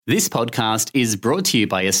This podcast is brought to you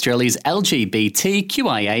by Australia's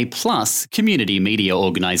LGBTQIA+ community media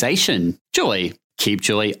organisation, Joy. Keep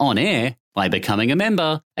Joy on air by becoming a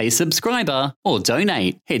member, a subscriber, or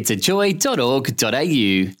donate. Head to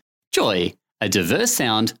joy.org.au. Joy, a diverse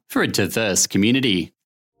sound for a diverse community.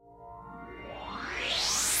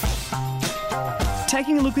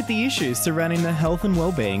 Taking a look at the issues surrounding the health and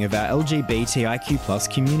wellbeing of our LGBTIQ+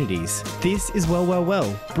 communities. This is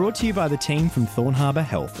Well, brought to you by the team from Thorne Harbour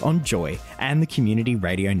Health on Joy and the Community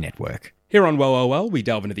Radio Network. Here on Well, we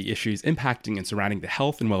delve into the issues impacting and surrounding the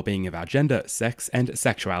health and well-being of our gender, sex and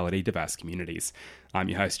sexuality diverse communities. I'm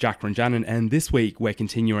your host, Jack Ranjanen, and this week we're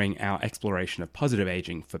continuing our exploration of positive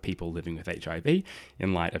ageing for people living with HIV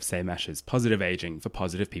in light of SAMESH's Positive Ageing for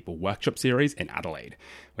Positive People workshop series in Adelaide.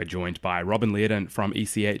 We're joined by Robyn Lierton from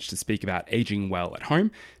ECH to speak about ageing well at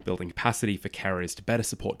home, building capacity for carers to better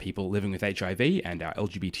support people living with HIV and our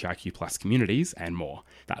LGBTIQ+ communities, and more.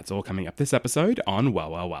 That's all coming up this episode on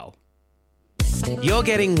Well. You're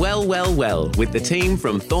getting well with the team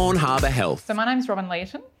from Thorne Harbour Health. So my name's Robyn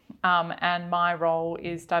Lierton, and my role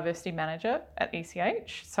is Diversity Manager at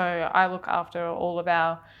ECH. So I look after all of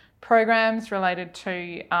our programs related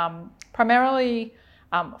to primarily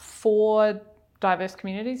 4 diverse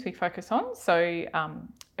communities we focus on. So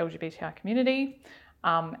LGBTI community,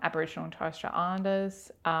 Aboriginal and Torres Strait Islanders,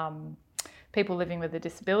 people living with a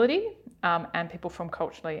disability, and people from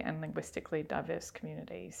culturally and linguistically diverse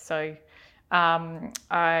communities. So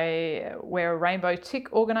we're a Rainbow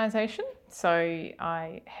Tick organisation, so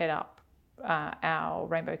I head up our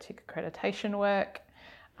Rainbow Tick accreditation work.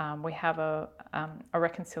 We have a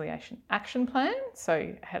reconciliation action plan,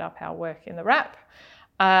 so head up our work in the RAP.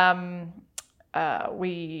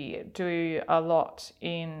 We do a lot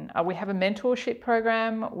in, we have a mentorship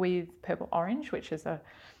program with Purple Orange, which is a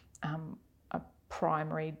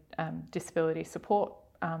primary disability support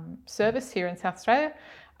service here in South Australia.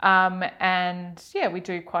 And yeah, we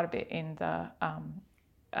do quite a bit in the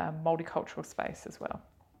multicultural space as well.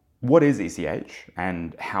 What is ECH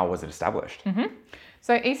and how was it established? Mm-hmm.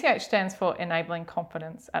 So ECH stands for Enabling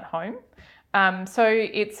Confidence at Home. So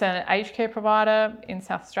it's an aged care provider in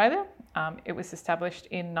South Australia. It was established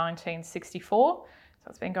in 1964, so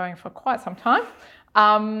it's been going for quite some time.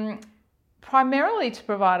 Primarily to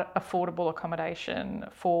provide affordable accommodation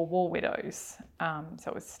for war widows. So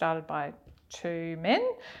it was started by 2 men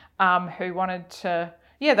who wanted to,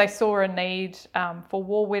 they saw a need for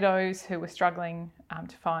war widows who were struggling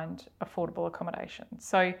to find affordable accommodation.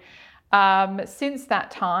 So since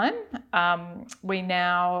that time, we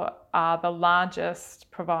now are the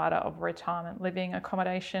largest provider of retirement living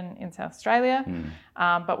accommodation in South Australia,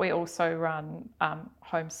 but we also run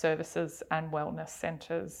home services and wellness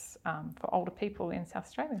centres for older people in South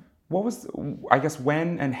Australia. What was,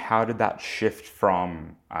 when and how did that shift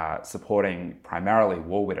from supporting primarily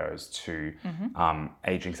war widows to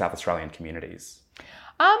ageing South Australian communities?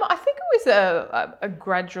 I think it was a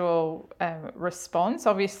gradual response.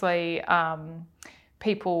 Obviously,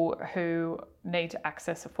 people who need to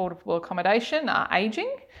access affordable accommodation are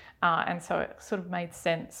ageing, and so it sort of made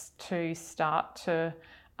sense to start to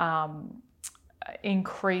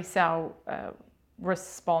increase our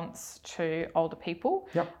response to older people.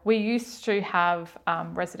 Yep. We used to have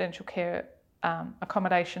residential care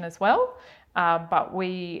accommodation as well, but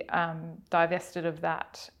we divested of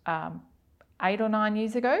that 8 or 9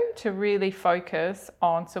 years ago to really focus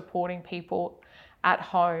on supporting people at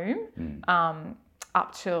home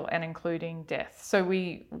up till and including death. So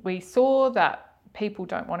we saw that people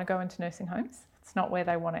don't want to go into nursing homes. It's not where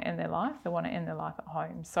they want to end their life. They want to end their life at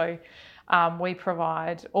home. So we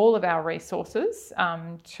provide all of our resources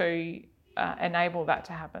to enable that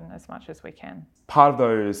to happen as much as we can. Part of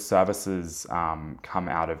those services come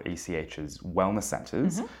out of ECH's wellness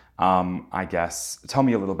centres. Tell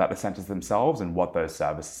me a little about the centres themselves and what those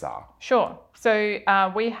services are. Sure. So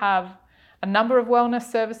we have a number of wellness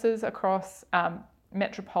services across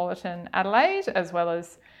metropolitan Adelaide, as well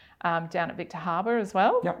as down at Victor Harbour as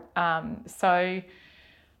well. Yep.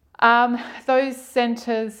 Those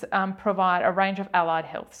centres provide a range of allied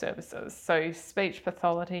health services, so speech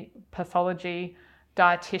pathology,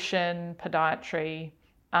 dietitian, podiatry,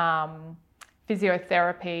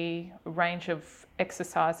 physiotherapy, a range of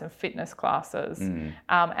exercise and fitness classes,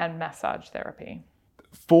 and massage therapy.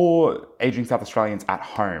 For ageing South Australians at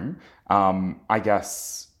home, are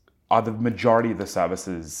the majority of the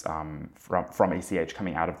services from ECH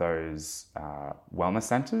coming out of those wellness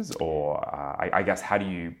centres, or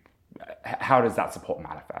how does that support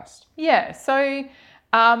manifest? Yeah, so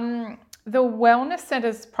the wellness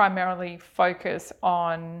centres primarily focus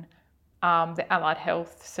on the allied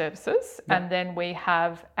health services, and then we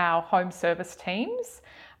have our home service teams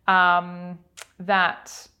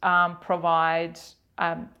that provide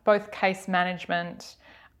both case management.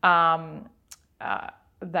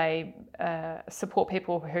 They support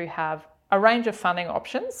people who have a range of funding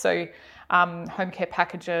options, so home care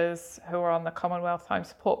packages, who are on the Commonwealth Home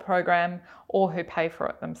Support Program, or who pay for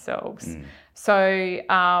it themselves. So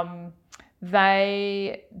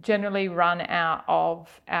they generally run out of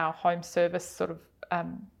our home service sort of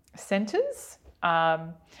centres,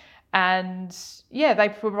 and they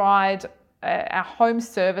provide our home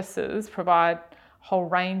services provide a whole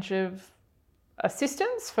range of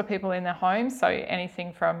assistance for people in their homes. So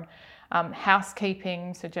anything from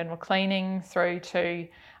housekeeping, so general cleaning, through to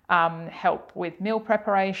help with meal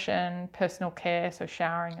preparation, personal care, so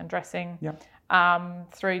showering and dressing,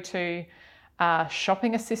 through to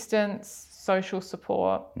shopping assistance, social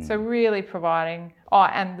support. So really providing,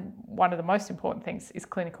 and one of the most important things is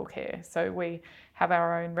clinical care. So we have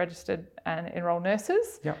our own registered and enrolled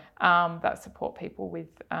nurses that support people with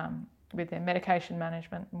their medication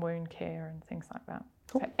management, wound care and things like that.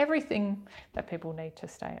 Cool. So everything that people need to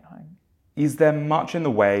stay at home. Is there much in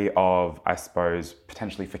the way of, I suppose,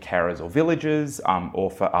 potentially for carers or villagers or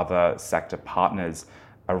for other sector partners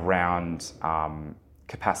around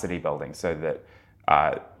capacity building so that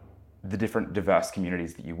the different diverse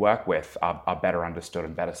communities that you work with are better understood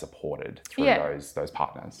and better supported through those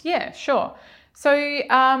partners? Yeah, sure. So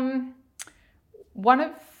one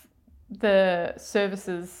of the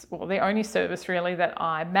services, well, the only service really that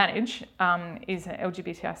I manage is an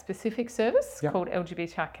LGBTI specific service called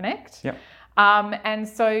LGBTI Connect. And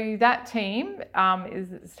so that team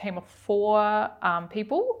is a team of 4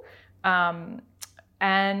 people,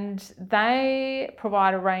 and they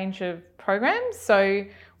provide a range of programs. So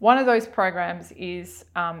one of those programs is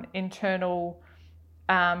internal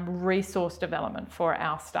resource development for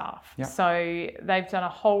our staff. So they've done a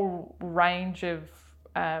whole range of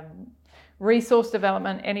resource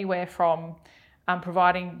development, anywhere from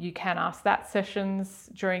providing you can ask that sessions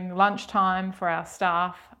during lunchtime for our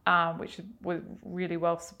staff, which was really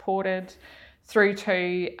well supported, through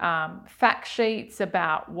to fact sheets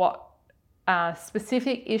about what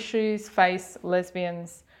specific issues face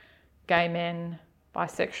lesbians, gay men,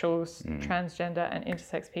 bisexuals, transgender and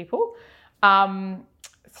intersex people,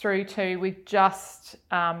 through to we've just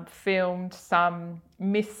filmed some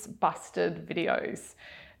myth-busted videos.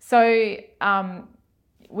 So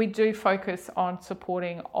we do focus on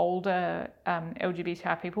supporting older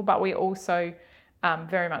LGBTI people, but we also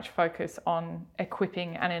very much focus on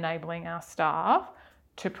equipping and enabling our staff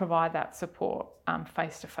to provide that support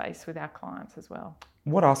face-to-face with our clients as well.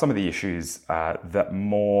 What are some of the issues that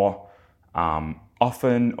more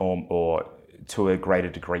often or to a greater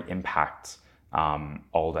degree impact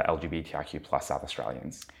older LGBTIQ plus South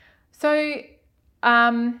Australians? So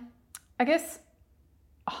I guess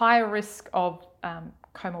higher risk of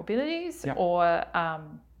comorbidities or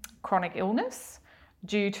chronic illness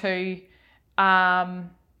due to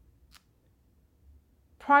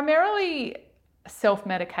primarily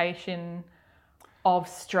self-medication of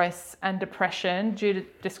stress and depression due to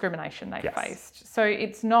discrimination they faced. So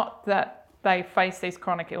it's not that they face these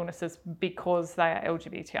chronic illnesses because they are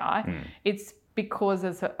LGBTI. It's because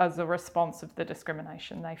as a response of the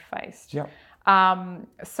discrimination they faced.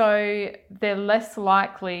 So they're less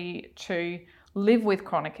likely to live with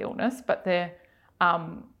chronic illness, but they're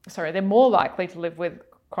more likely to live with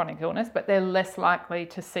chronic illness, but they're less likely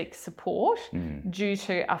to seek support due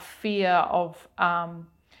to a fear of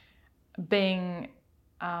being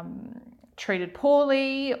treated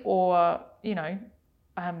poorly, or,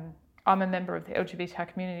 I'm a member of the LGBTI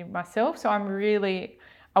community myself, so I'm really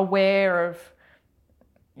aware of,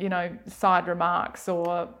 side remarks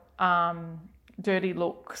or dirty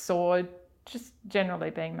looks or just generally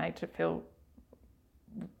being made to feel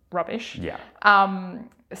rubbish.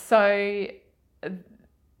 So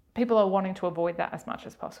people are wanting to avoid that as much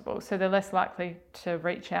as possible. So they're less likely to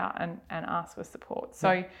reach out and ask for support.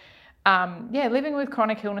 So living with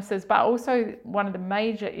chronic illnesses, but also one of the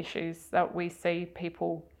major issues that we see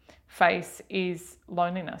people face is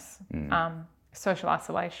loneliness, social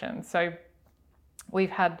isolation. So we've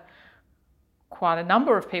had quite a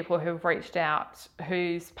number of people who've reached out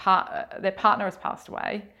whose their partner has passed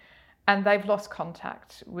away and they've lost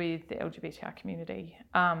contact with the LGBTI community,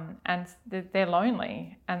 and they're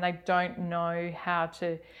lonely and they don't know how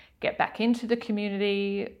to get back into the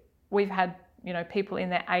community. We've had, people in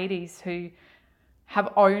their 80s who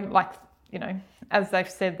have owned, as they've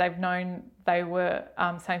said, they've known they were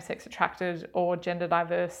same-sex attracted or gender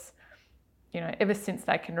diverse, ever since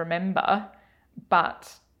they can remember,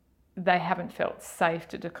 but they haven't felt safe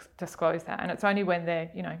to disclose that. And it's only when they're,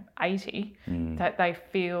 80 that they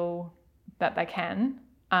feel that they can,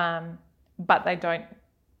 but they don't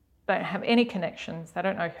have any connections. They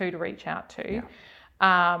don't know who to reach out to.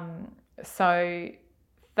 Yeah. So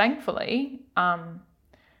thankfully,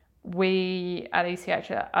 we at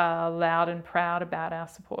ECH are loud and proud about our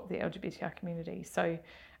support of the LGBTI community. So,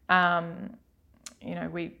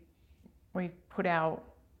 we put our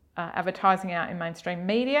advertising out in mainstream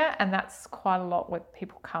media, and that's quite a lot where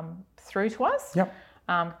people come through to us. Yep.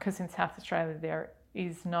 Because in South Australia there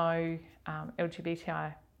is no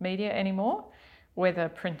LGBTI media anymore, whether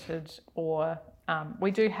printed or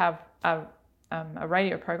we do have a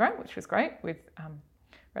radio program, which was great with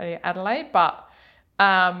Radio Adelaide, but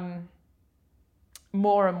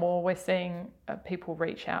more and more we're seeing people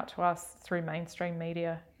reach out to us through mainstream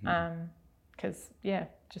media because,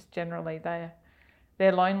 just generally they're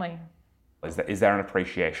lonely. Is there an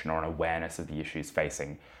appreciation or an awareness of the issues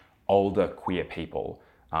facing older queer people?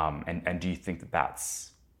 And do you think that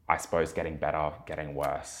that's, I suppose, getting better, getting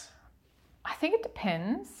worse? I think it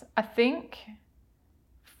depends. I think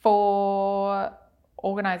for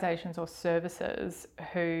organisations or services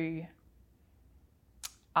who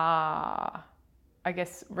are, I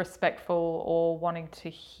guess, respectful or wanting to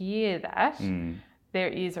hear that,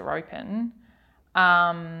 their ears are open.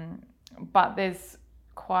 But there's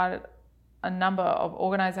quite a number of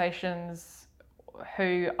organisations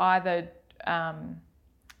who either,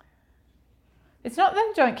 it's not that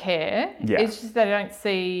they don't care, it's just they don't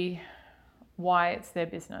see why it's their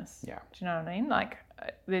business. Yeah. Do you know what I mean? Like,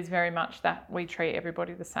 there's very much that we treat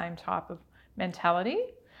everybody the same type of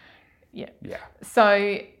mentality. Yeah. Yeah.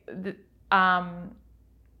 So there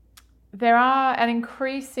are an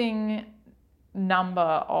increasing number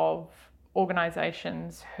of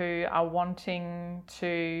organisations who are wanting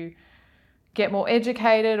to get more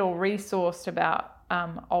educated or resourced about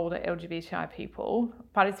older LGBTI people,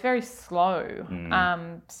 but it's very slow.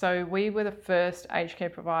 So we were the first aged care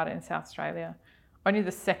provider in South Australia, only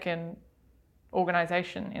the second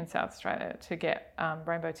organisation in South Australia to get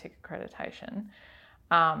Rainbow Tick accreditation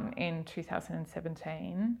in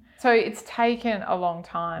 2017. So it's taken a long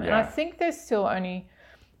time. And I think there's still only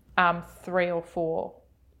 3 or 4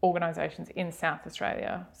 organisations in South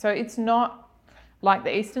Australia. So it's not like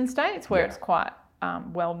the eastern states where it's quite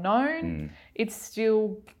well known. It's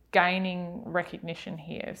still gaining recognition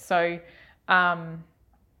here. So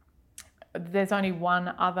there's only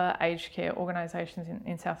one other aged care organisation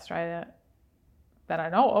in South Australia that I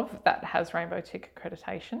know of that has Rainbow Tick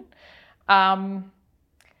accreditation. And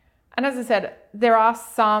as I said, there are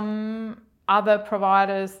some other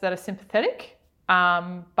providers that are sympathetic,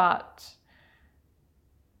 but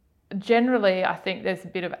generally I think there's a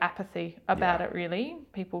bit of apathy about it, really.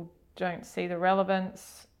 People don't see the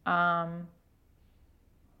relevance,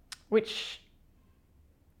 which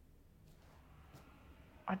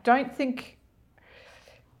I don't think...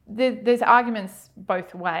 There's arguments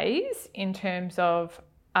both ways in terms of,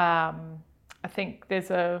 I think there's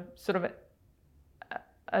a sort of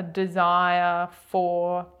a desire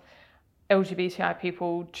for LGBTI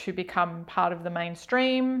people to become part of the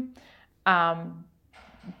mainstream,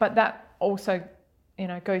 but that also,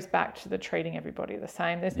 goes back to the treating everybody the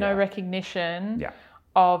same. There's no recognition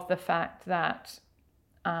of the fact that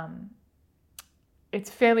it's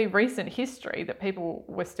fairly recent history that people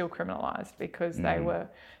were still criminalised because they were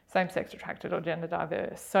same-sex attracted or gender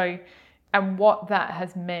diverse. So, and what that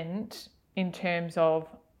has meant in terms of,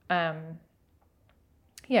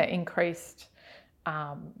 increased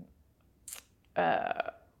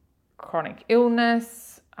chronic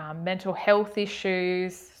illness, mental health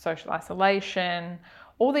issues, social isolation,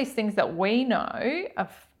 all these things that we know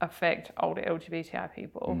affect older LGBTI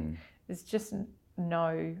people. There's just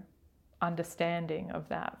no understanding of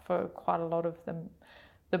that for quite a lot of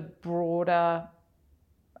the broader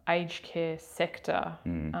aged care sector,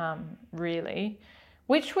 really,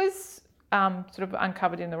 which was sort of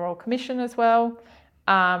uncovered in the Royal Commission as well.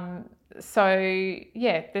 So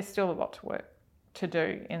there's still a lot to work to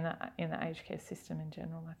do in the aged care system in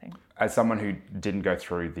general, I think. As someone who didn't go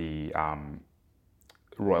through the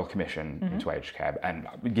Royal Commission into aged care, and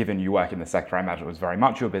given you work in the sector, I imagine it was very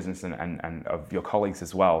much your business and of your colleagues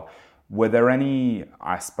as well. Were there any,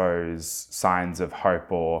 I suppose, signs of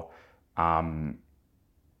hope or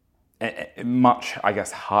much, I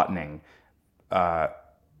guess, heartening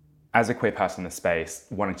as a queer person in the space,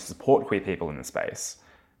 wanting to support queer people in the space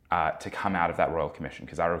to come out of that Royal Commission?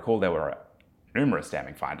 Because I recall there were numerous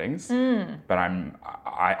damning findings, but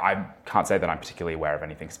I can't say that I'm particularly aware of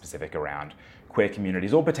anything specific around queer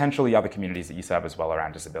communities or potentially other communities that you serve as well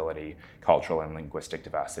around disability, cultural and linguistic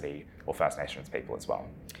diversity, or First Nations people as well.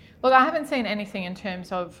 Look, I haven't seen anything in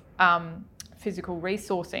terms of physical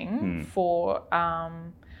resourcing for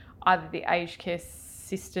either the aged care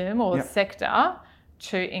system or the sector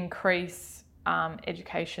to increase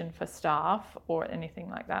education for staff or anything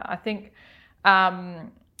like that. I think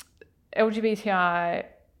LGBTI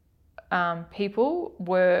people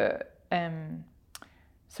were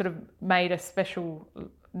sort of made a special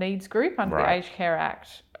needs group under the Aged Care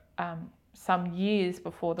Act some years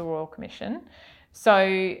before the Royal Commission.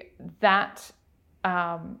 So that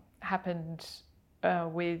happened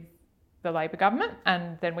with the Labor government,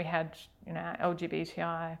 and then we had our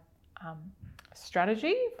LGBTI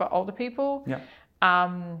strategy for older people.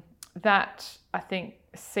 That I think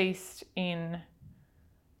ceased in, I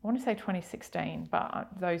want to say 2016, but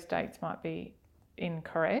those dates might be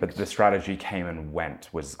incorrect. But the strategy came and went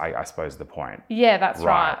was, I suppose, the point. Yeah, that's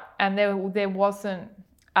right. And there wasn't,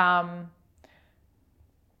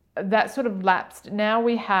 that sort of lapsed. Now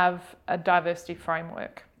we have a diversity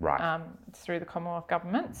framework through the Commonwealth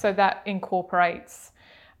Government. So that incorporates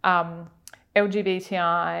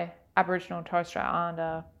LGBTI, Aboriginal and Torres Strait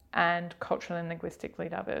Islander, and culturally and linguistically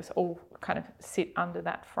diverse all kind of sit under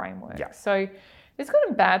that framework. So there's good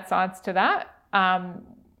and bad sides to that.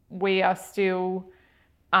 We are still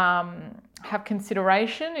have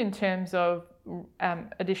consideration in terms of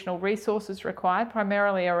additional resources required,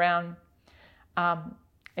 primarily around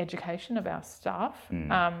education of our staff.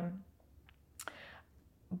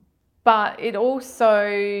 But it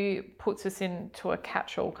also puts us into a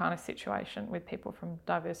catch-all kind of situation with people from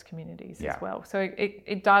diverse communities as well. So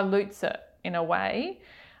it dilutes it in a way.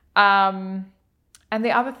 And the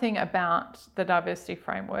other thing about the diversity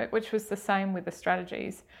framework, which was the same with the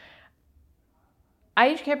strategies,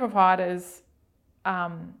 aged care providers,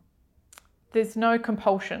 there's no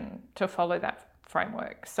compulsion to follow that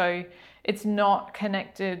framework. So it's not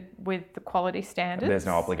connected with the quality standards. There's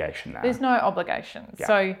no obligation there. There's no obligation.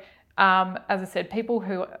 So as I said, people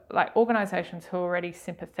who, like organisations who are already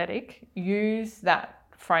sympathetic, use that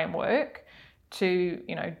framework to,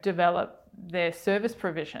 develop their service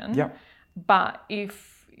provision. But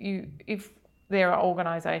if there are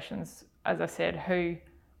organisations, as I said, who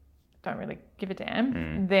don't really give a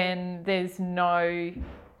damn, then there's no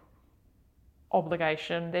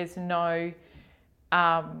obligation, there's no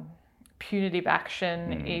punitive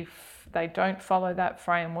action if they don't follow that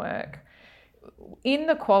framework. In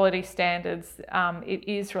the quality standards, it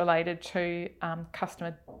is related to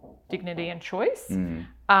customer dignity and choice.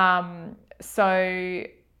 So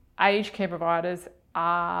aged care providers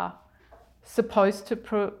are supposed to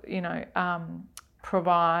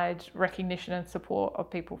provide recognition and support of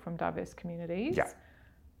people from diverse communities.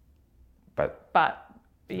 But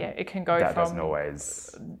it can go that from doesn't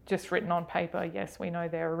always just written on paper, yes, we know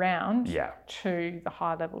they're around, to the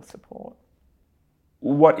high level support.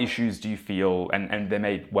 What issues do you feel, and there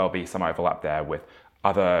may well be some overlap there with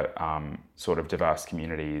other sort of diverse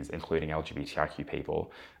communities, including LGBTIQ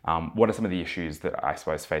people, what are some of the issues that I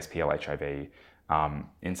suppose face PLHIV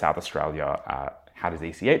in South Australia? How does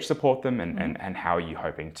ECH support them, and how are you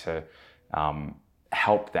hoping to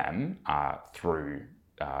help them through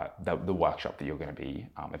the workshop that you're going to be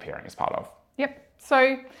appearing as part of?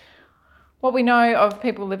 So what we know of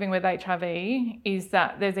people living with HIV is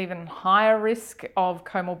that there's even higher risk of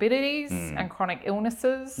comorbidities and chronic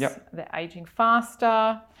illnesses. They're ageing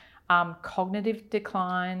faster, cognitive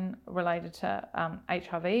decline related to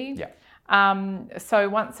HIV. So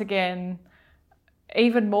once again,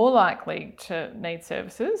 even more likely to need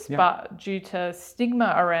services, but due to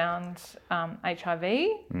stigma around HIV,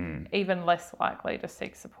 even less likely to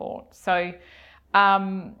seek support. So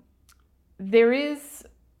there is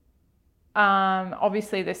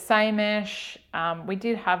obviously the SAMESH. We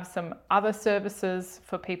did have some other services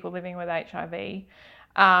for people living with HIV,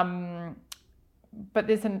 but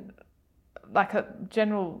there's a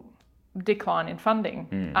general decline in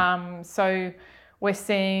funding. So we're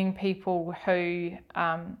seeing people who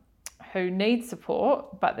need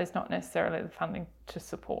support, but there's not necessarily the funding to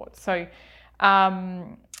support. So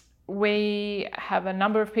we have a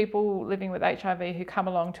number of people living with HIV who come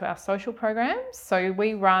along to our social programs. So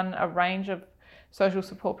we run a range of social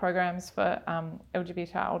support programs for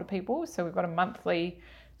LGBTI older people. So we've got a monthly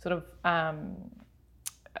sort of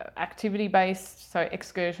activity-based, so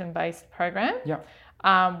excursion-based program.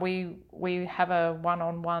 We have a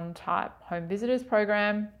one-on-one type home visitors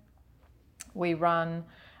program. We run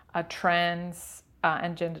a trans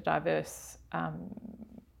and gender diverse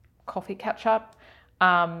coffee catch-up.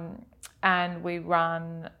 And we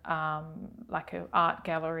run like an art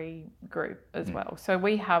gallery group as well. So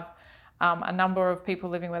we have a number of people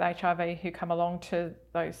living with HIV who come along to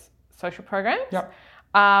those social programs. Yep.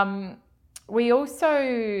 We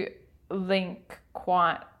also link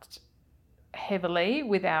quite heavily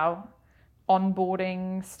with our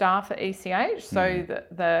onboarding staff at ECH. So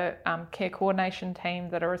the care coordination team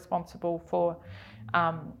that are responsible for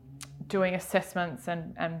doing assessments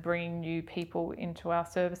and bringing new people into our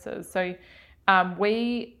services. So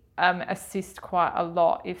we assist quite a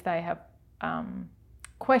lot if they have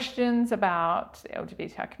questions about the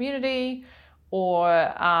LGBTI community or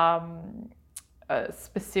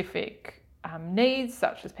specific needs,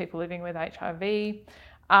 such as people living with HIV.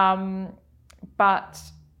 But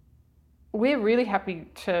we're really happy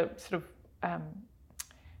to sort of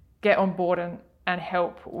get on board and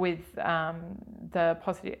help with the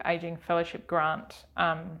Positive Ageing Fellowship Grant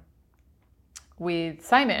with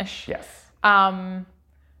SAMESH. Yes.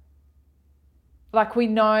 Like we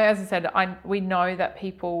know, as I said, we know that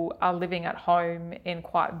people are living at home in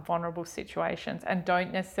quite vulnerable situations and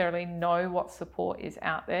don't necessarily know what support is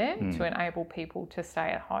out there to enable people to stay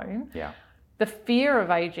at home. Yeah. The fear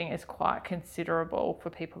of ageing is quite considerable for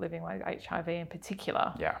people living with HIV in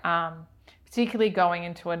particular. Yeah. Particularly going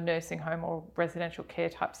into a nursing home or residential care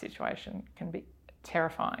type situation can be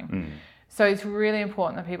terrifying. So it's really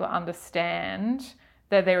important that people understand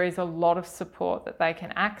that there is a lot of support that they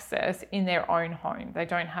can access in their own home. They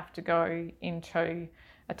don't have to go into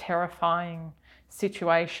a terrifying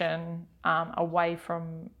situation away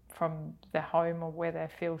from their home or where they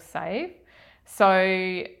feel safe.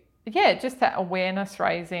 So yeah, just that awareness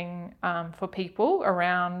raising for people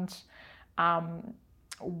around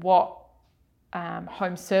what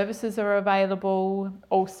home services are available,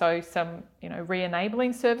 also some,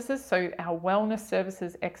 re-enabling services. So our wellness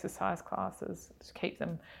services, exercise classes to keep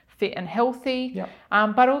them fit and healthy, Yep.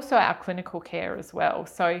 But also our clinical care as well.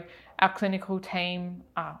 So our clinical team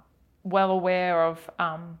are well aware of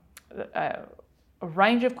a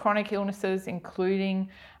range of chronic illnesses, including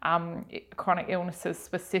chronic illnesses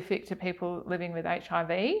specific to people living with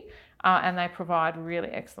HIV, and they provide really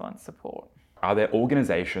excellent support. Are there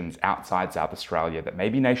organisations outside South Australia that may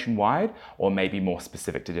be nationwide or maybe more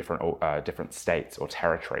specific to different states or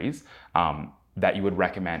territories that you would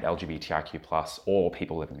recommend LGBTIQ+ or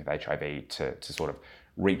people living with HIV to sort of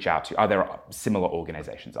reach out to? Are there similar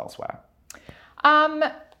organisations elsewhere?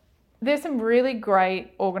 There's some really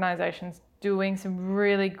great organisations doing some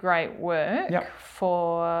really great work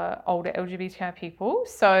for older LGBTI people.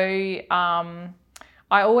 So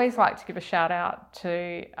I always like to give a shout out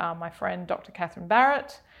to my friend Dr. Catherine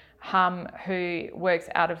Barrett, who works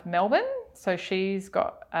out of Melbourne. So she's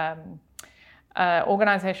got an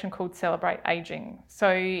organisation called Celebrate Ageing. So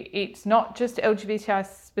it's not just LGBTI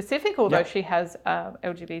specific, although she has a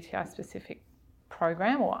LGBTI specific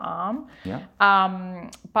program or arm.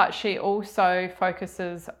 But she also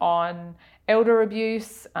focuses on elder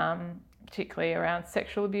abuse, particularly around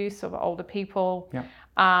sexual abuse of older people.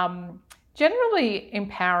 Generally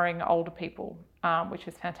empowering older people, which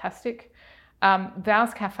is fantastic.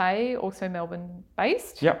 Vows Cafe, also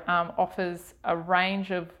Melbourne-based, offers a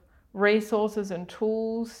range of resources and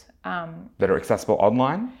tools. That are accessible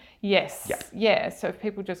online? Yes. Yeah. So if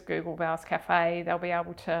people just Google Vows Cafe, they'll be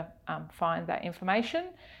able to find that information.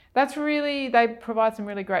 They provide some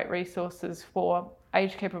really great resources for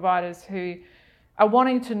aged care providers who are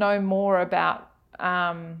wanting to know more about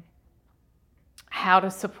how to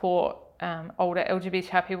support older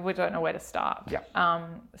LGBTI people who don't know where to start.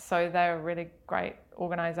 So they're a really great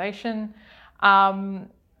organisation.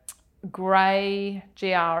 Gray,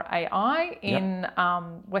 GRAI in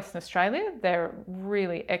Western Australia, they're a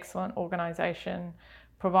really excellent organisation,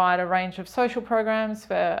 provide a range of social programs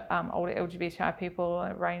for older LGBTI people,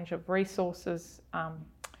 a range of resources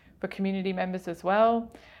for community members as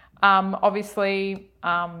well. Obviously,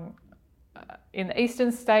 in the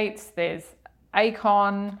eastern states, there's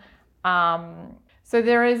ACON. So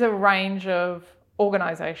there is a range of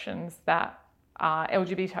organisations that are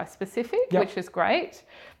LGBTI specific, which is great.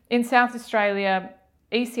 In South Australia,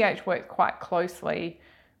 ECH works quite closely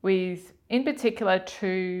with, in particular,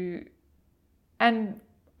 two and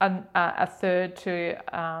a third to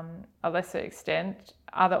a lesser extent,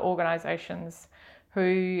 other organisations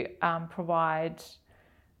who provide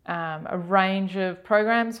a range of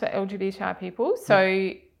programs for LGBTI people.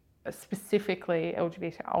 So specifically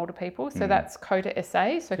LGBT older people. So that's COTA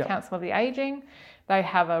SA, so Council of the Ageing. They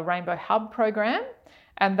have a Rainbow Hub program,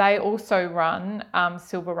 and they also run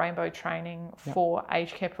Silver Rainbow training for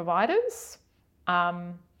aged care providers.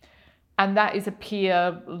 And And that is a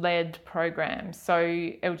peer-led program. So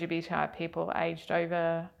LGBTI people aged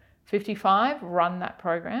over 55 run that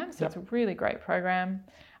program. So it's a really great program.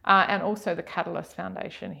 And also the Catalyst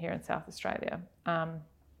Foundation here in South Australia.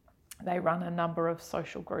 They run a number of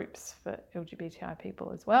social groups for LGBTI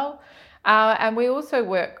people as well. And we also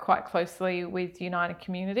work quite closely with United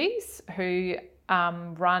Communities, who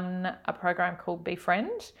run a program called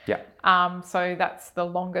Befriend. So that's the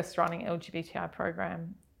longest running LGBTI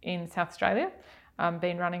program in South Australia.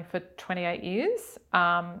 Been running for 28 years.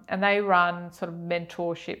 And they run sort of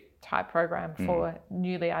mentorship type program for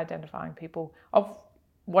newly identifying people of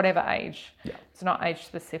whatever age. It's not age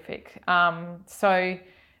specific. So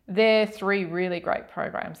they're 3 really great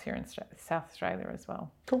programs here in South Australia as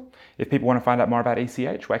well. Cool. If people want to find out more about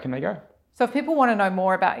ECH, where can they go? So if people want to know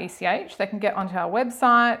more about ECH, they can get onto our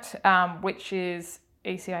website, which is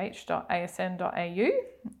ech.asn.au,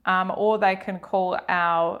 or they can call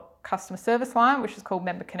our customer service line, which is called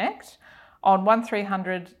Member Connect, on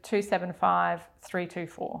 1300 275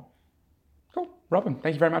 324. Cool. Robyn,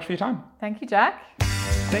 thank you very much for your time. Thank you, Jack.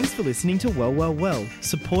 Thanks for listening to Well, Well, Well,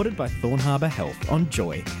 supported by Thorne Harbour Health on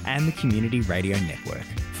Joy and the Community Radio Network.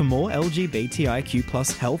 For more LGBTIQ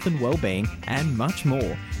plus health and wellbeing and much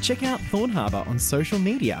more, check out Thorne Harbour on social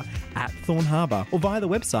media at Thorne Harbour or via the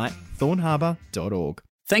website thorneharbour.org.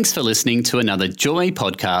 Thanks for listening to another Joy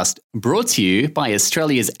podcast brought to you by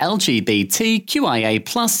Australia's LGBTQIA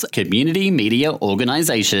plus community media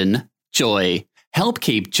organisation, Joy. Help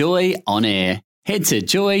keep Joy on air. Head to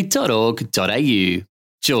joy.org.au.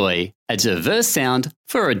 Joy, a diverse sound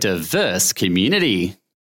for a diverse community.